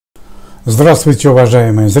Здравствуйте,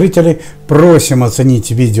 уважаемые зрители! Просим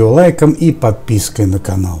оценить видео лайком и подпиской на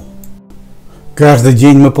канал. Каждый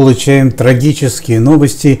день мы получаем трагические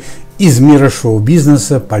новости из мира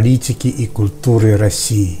шоу-бизнеса, политики и культуры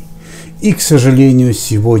России. И, к сожалению,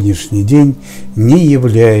 сегодняшний день не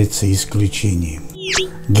является исключением.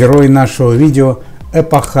 Герой нашего видео –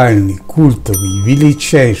 эпохальный, культовый,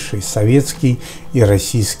 величайший советский и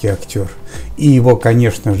российский актер. И его,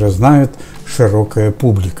 конечно же, знает широкая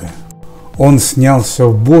публика. Он снялся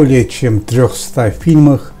в более чем 300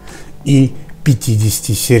 фильмах и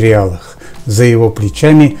 50 сериалах. За его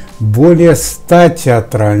плечами более 100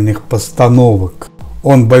 театральных постановок.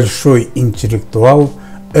 Он большой интеллектуал,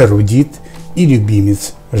 эрудит и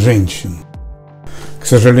любимец женщин. К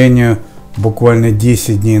сожалению, буквально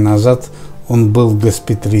 10 дней назад он был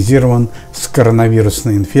госпитализирован с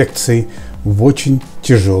коронавирусной инфекцией в очень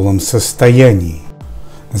тяжелом состоянии.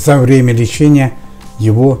 За время лечения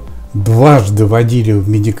его дважды вводили в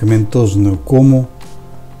медикаментозную кому,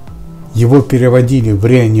 его переводили в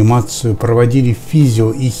реанимацию, проводили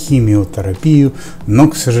физио- и химиотерапию, но,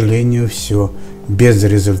 к сожалению, все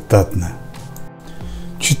безрезультатно.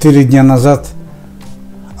 4 дня назад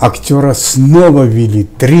актера снова ввели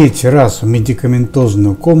 3-й раз в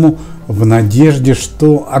медикаментозную кому в надежде,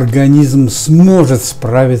 что организм сможет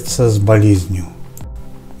справиться с болезнью.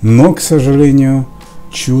 Но, к сожалению,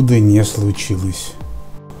 чуда не случилось.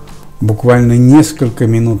 Буквально несколько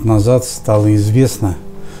минут назад стало известно,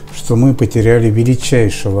 что мы потеряли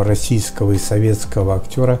величайшего российского и советского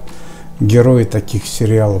актера, героя таких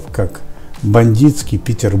сериалов, как «Бандитский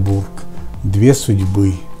Петербург», «Две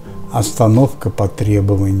судьбы», «Остановка по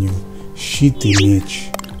требованию», «Щит и меч»,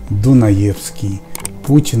 «Дунаевский»,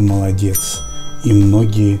 «Путин молодец» и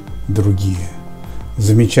многие другие.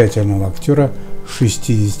 Замечательного актера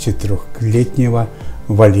 63-летнего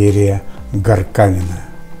Валерия Гаркалина.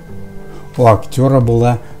 У актера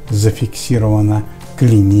была зафиксирована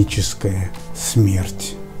клиническая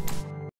смерть.